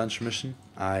Deadly Challenge mission,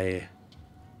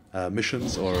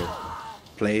 missions or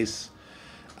plays,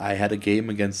 I had a game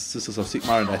against Sisters of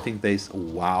Sigmar and I think they...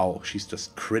 wow, she's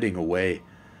just critting away.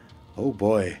 Oh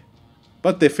boy.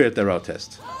 But they failed their route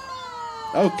test.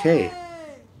 Okay.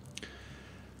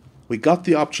 We got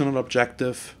the optional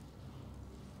objective.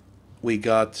 We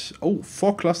got,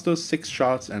 4 clusters, 6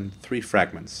 shards, and 3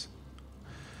 fragments.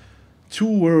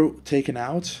 2 were taken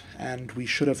out, and we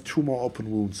should have 2 more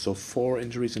open wounds, so 4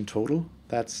 injuries in total.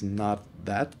 That's not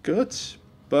that good,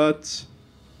 but...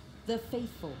 the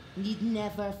faithful need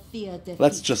never fear defeat.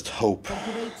 let's just hope The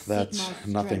great that Sigmar's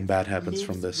nothing strength bad happens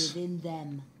from lives this. within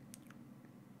them.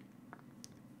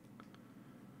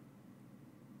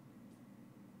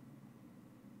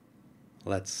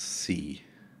 Let's see.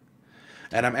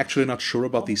 And I'm actually not sure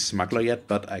about the Smuggler yet,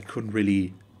 but I couldn't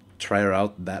really try her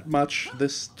out that much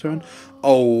this turn.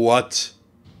 Oh, what?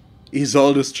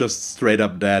 Isolde's just straight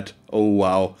up dead. Oh,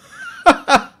 wow.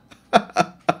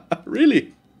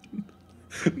 Really?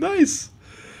 Nice.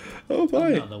 Oh,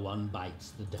 boy. Another one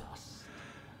bites the dust.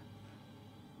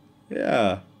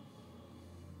 Yeah.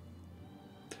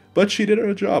 But she did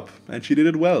her job, and she did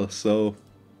it well, so...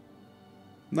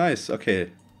 nice,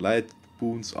 okay. Light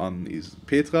wounds on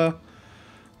Petra.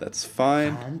 That's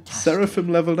fine. Fantastic. Seraphim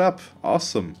leveled up.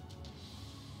 Awesome.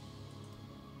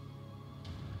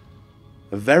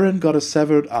 Varen got a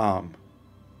severed arm.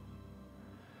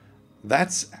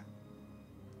 That's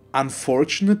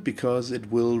unfortunate because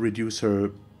it will reduce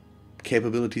her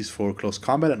capabilities for close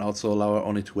combat and also allow her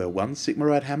only to wear 1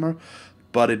 Sigmarite hammer.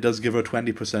 But it does give her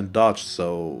 20% dodge,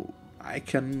 so I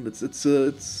can...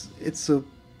 it's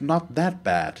not that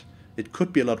bad. It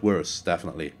could be a lot worse,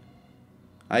 definitely.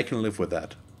 I can live with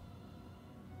that.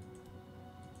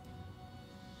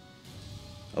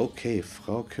 Okay,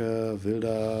 Frauke,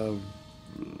 Wilda...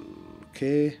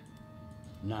 okay.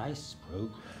 Nice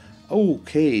progress.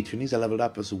 Okay, Tunisia leveled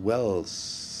up as well.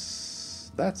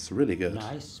 That's really good.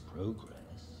 Nice progress.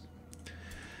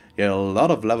 Yeah, a lot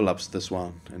of level ups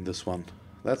in this one.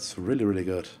 That's really, really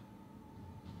good.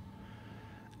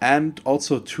 And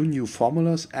also 2 new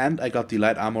formulas, and I got the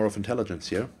light armor of intelligence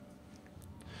here.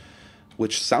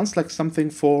 Which sounds like something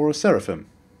for Seraphim.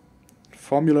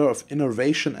 Formula of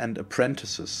innovation and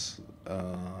apprentices.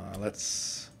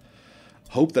 Let's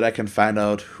hope that I can find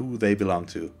out who they belong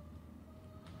to.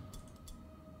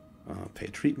 Pay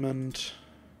treatment.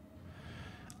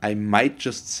 I might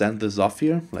just send this off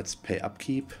here. Let's pay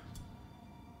upkeep.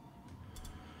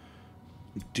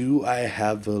 Do I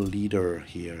have a leader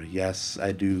here? Yes,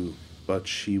 I do. But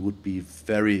she would be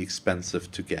very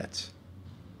expensive to get.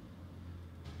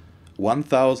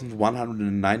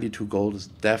 1,192 gold is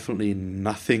definitely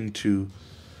nothing to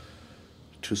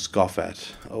scoff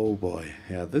at. Oh boy.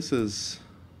 Yeah, this is...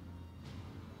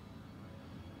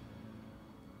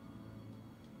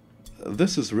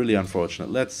 This is really unfortunate.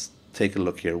 Let's take a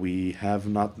look here. We have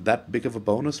not that big of a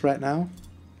bonus right now.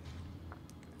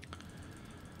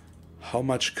 How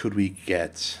much could we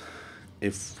get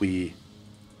if we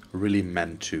really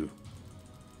meant to?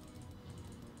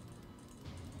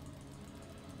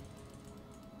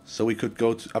 So we could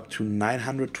go up to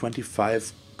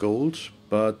 925 gold,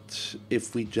 but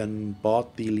if we then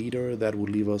bought the leader, that would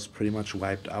leave us pretty much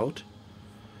wiped out.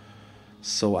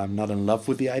 So I'm not in love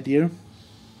with the idea.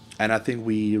 And I think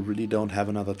we really don't have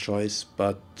another choice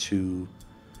but to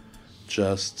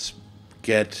just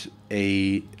get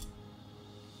a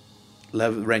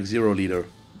rank 0 leader,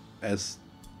 as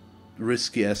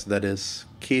risky as that is.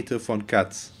 Käthe von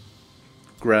Katz.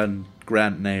 Grand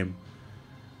name.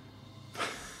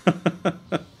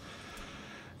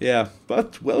 Yeah,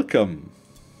 but welcome.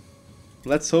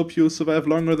 Let's hope you survive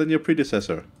longer than your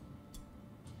predecessor.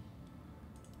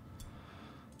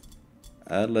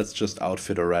 And let's just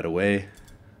outfit her right away.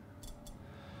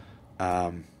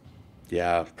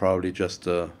 Yeah, probably just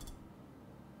a...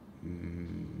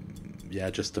 yeah,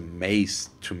 just a mace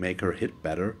to make her hit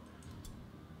better.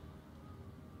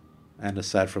 And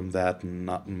aside from that,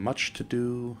 not much to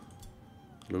do.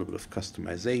 A little bit of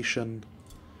customization.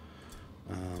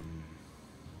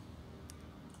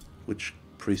 Which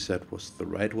preset was the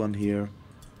right one here?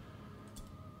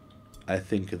 I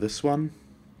think this one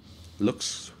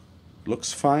looks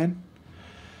fine.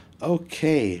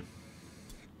 Okay.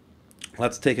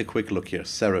 Let's take a quick look here.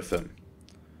 Seraphim.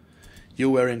 You're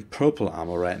wearing purple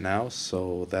armor right now,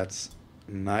 so that's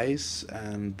nice.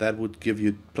 And that would give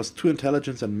you +2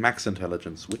 intelligence and max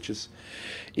intelligence, which is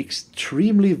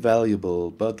extremely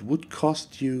valuable, but would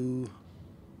cost you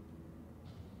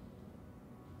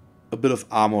a bit of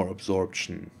armor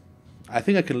absorption. I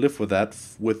think I can live with that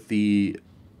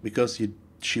because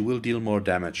she will deal more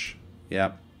damage.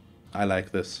 Yeah, I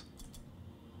like this.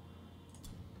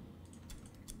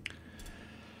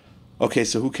 Okay,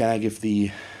 so who can I give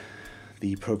the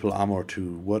purple armor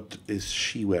to? What is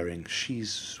she wearing?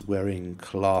 She's wearing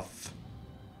cloth.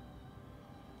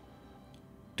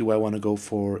 Do I want to go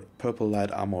for purple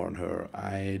light armor on her?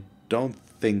 I don't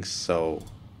think so.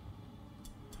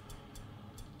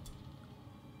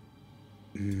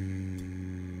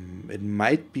 It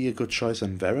might be a good choice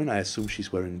on Varen. I assume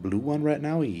she's wearing blue one right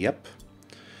now. Yep.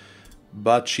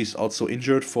 But she's also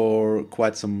injured for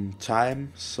quite some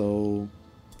time, so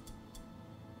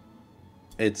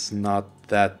it's not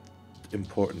that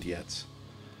important yet.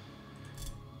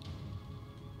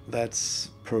 That's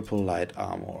purple light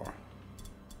armor.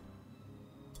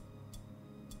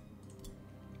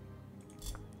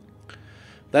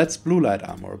 That's blue light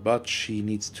armor, but she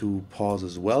needs to pause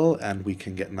as well, and we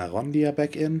can get Narondia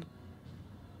back in.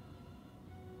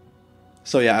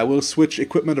 So yeah, I will switch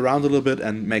equipment around a little bit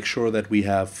and make sure that we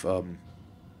have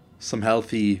some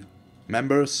healthy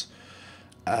members.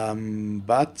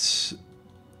 But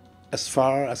as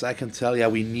far as I can tell, yeah,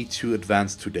 we need to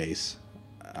advance 2 days.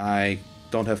 I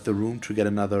don't have the room to get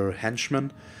another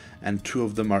henchman, and 2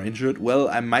 of them are injured. Well,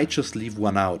 I might just leave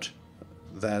one out.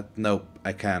 Nope,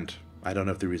 I can't. I don't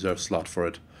have the reserve slot for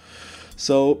it.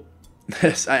 So,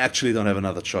 yes, I actually don't have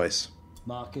another choice.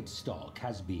 Market stock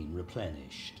has been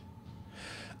replenished.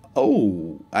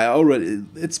 Oh,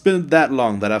 it's been that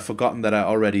long that I've forgotten that I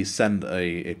already sent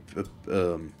a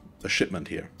shipment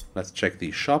here. Let's check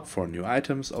the shop for new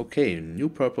items. Okay, new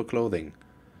purple clothing.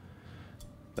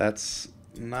 That's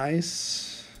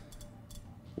nice.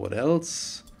 What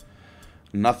else?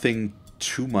 Nothing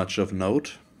too much of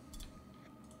note.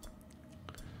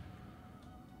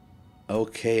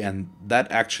 Okay, and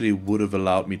that actually would have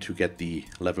allowed me to get the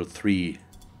level 3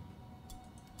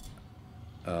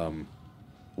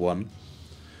 one.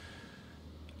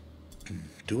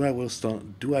 Do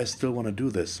I still want to do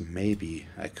this? Maybe.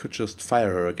 I could just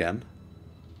fire her again.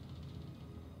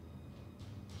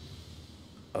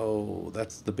 Oh,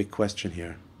 that's the big question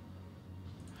here.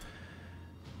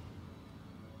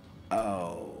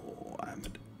 Oh, I'm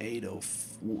at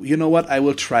 804. You know what? I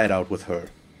will try it out with her.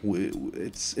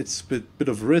 It's a bit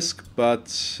of risk,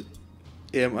 but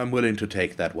I'm willing to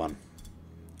take that one.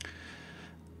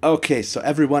 Okay, so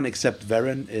everyone except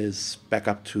Varen is back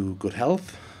up to good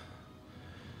health.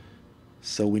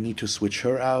 So we need to switch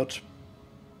her out.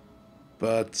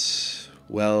 But,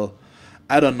 well,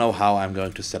 I don't know how I'm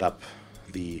going to set up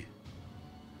the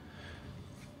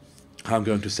how I'm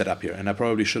going to set up here. And I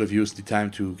probably should have used the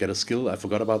time to get a skill. I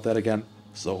forgot about that again.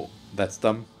 So that's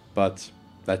dumb, but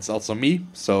that's also me.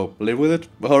 So live with it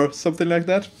or something like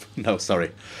that. No,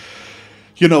 sorry.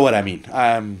 You know what I mean.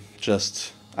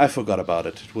 I forgot about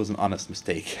it. It was an honest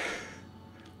mistake.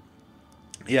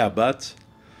 Yeah, but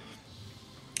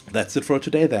that's it for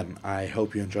today then. I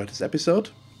hope you enjoyed this episode.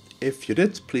 If you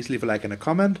did, please leave a like and a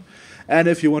comment. And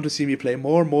if you want to see me play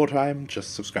more Mordheim,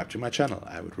 just subscribe to my channel.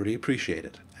 I would really appreciate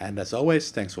it. And as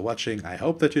always, thanks for watching. I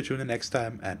hope that you tune in next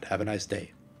time and have a nice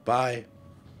day. Bye.